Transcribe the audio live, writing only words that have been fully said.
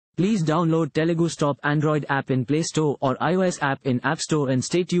Please download Telugu's top Android app in Play Store or iOS app in App Store and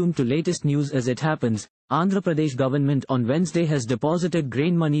stay tuned to latest news as it happens. Andhra Pradesh government on Wednesday has deposited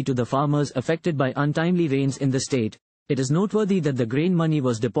grain money to the farmers affected by untimely rains in the state. It is noteworthy that the grain money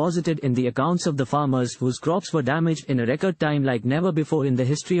was deposited in the accounts of the farmers whose crops were damaged in a record time like never before in the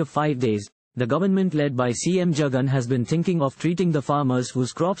history of 5 days. The government led by CM Jagan has been thinking of treating the farmers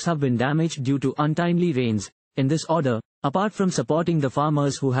whose crops have been damaged due to untimely rains. In this order, apart from supporting the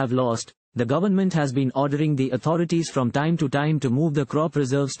farmers who have lost, the government has been ordering the authorities from time to time to move the crop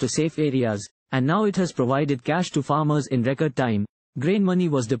reserves to safe areas, and now it has provided cash to farmers in record time. Grain money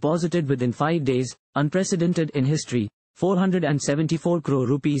was deposited within 5 days, unprecedented in history. 474 crore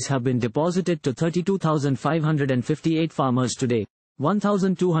rupees have been deposited to 32,558 farmers today.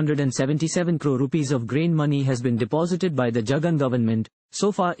 1,277 crore rupees of grain money has been deposited by the Jagan government.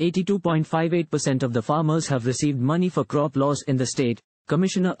 So far 82.58% of the farmers have received money for crop loss in the state.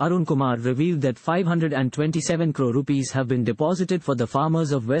 Commissioner Arun Kumar revealed that 527 crore rupees have been deposited for the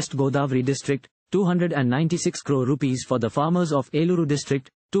farmers of West Godavari district, 296 crore rupees for the farmers of Eluru district,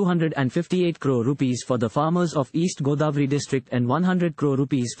 258 crore rupees for the farmers of East Godavari district and 100 crore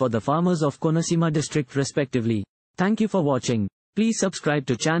rupees for the farmers of Konaseema district respectively. Thank you for watching. Please subscribe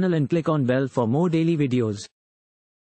to channel and click on bell for more daily videos.